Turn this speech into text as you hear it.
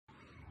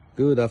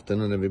Good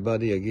afternoon,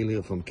 everybody. Agil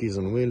here from Keys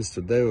on Wheels.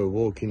 Today we're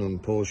working on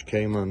Porsche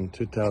Cayman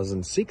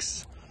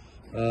 2006.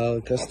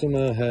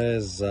 Customer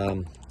has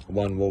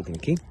one working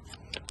key,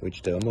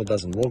 which the remote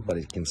doesn't work, but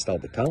it can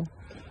start the car.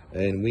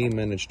 And we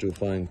managed to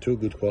find two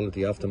good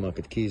quality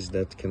aftermarket keys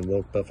that can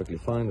work perfectly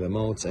fine,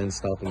 remotes and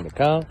starting the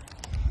car.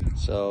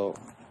 So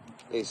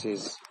this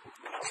is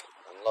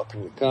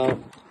unlocking the car.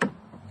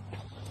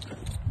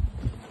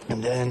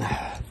 And then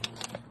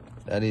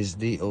that is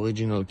the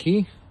original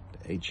key,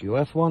 the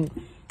HUF one.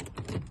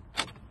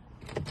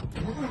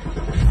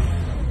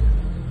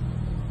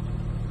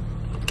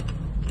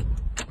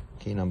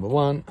 Key number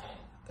one,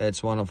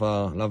 that's one of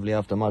our lovely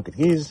aftermarket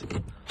keys.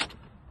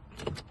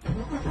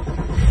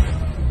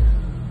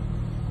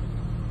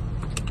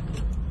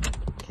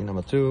 Key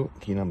number two,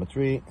 key number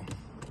three.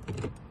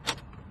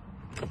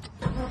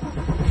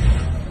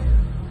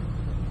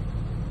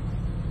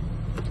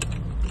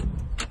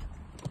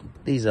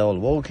 These are all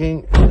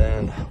working, and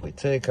then we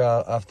take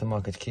our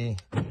aftermarket key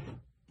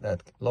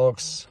that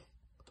locks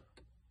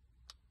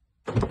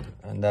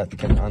and that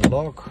can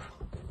unlock.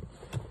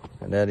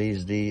 And that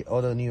is the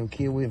other new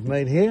key we've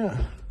made here.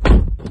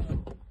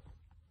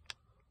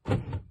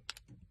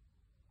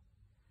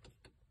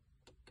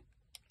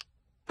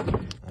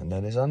 And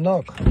that is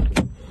unlocked.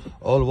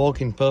 All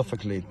working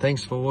perfectly.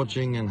 Thanks for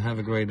watching and have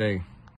a great day.